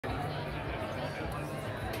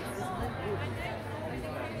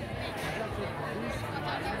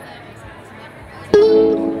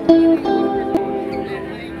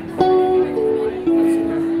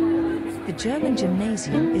German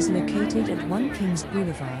Gymnasium is located at 1 Kings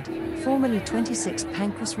Boulevard, formerly 26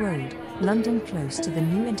 Pancras Road, London, close to the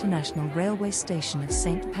new International Railway Station of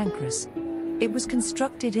St Pancras. It was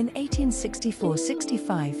constructed in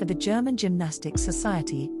 1864-65 for the German Gymnastics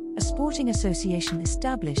Society, a sporting association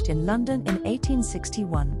established in London in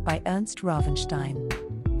 1861 by Ernst Ravenstein.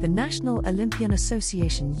 The National Olympian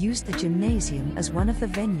Association used the gymnasium as one of the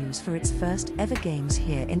venues for its first ever games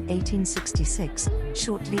here in 1866,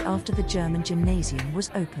 shortly after the German Gymnasium was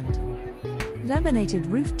opened. Laminated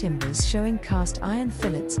roof timbers showing cast iron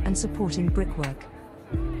fillets and supporting brickwork.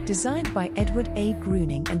 Designed by Edward A.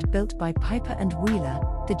 Gruning and built by Piper and Wheeler,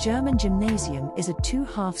 the German Gymnasium is a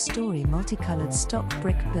 2-half-story multicolored stock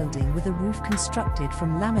brick building with a roof constructed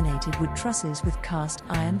from laminated wood trusses with cast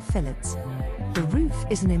iron fillets. The roof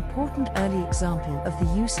is an important early example of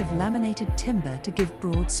the use of laminated timber to give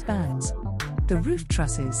broad spans. The roof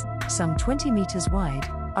trusses, some 20 meters wide,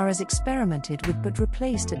 are as experimented with but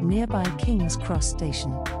replaced at nearby King's Cross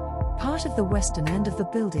station. Part of the western end of the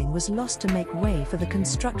building was lost to make way for the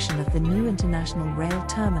construction of the new International Rail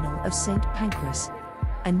Terminal of St Pancras.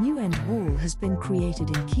 A new end wall has been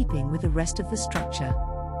created in keeping with the rest of the structure.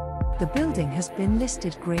 The building has been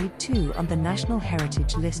listed Grade 2 on the National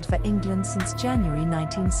Heritage List for England since January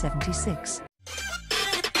 1976.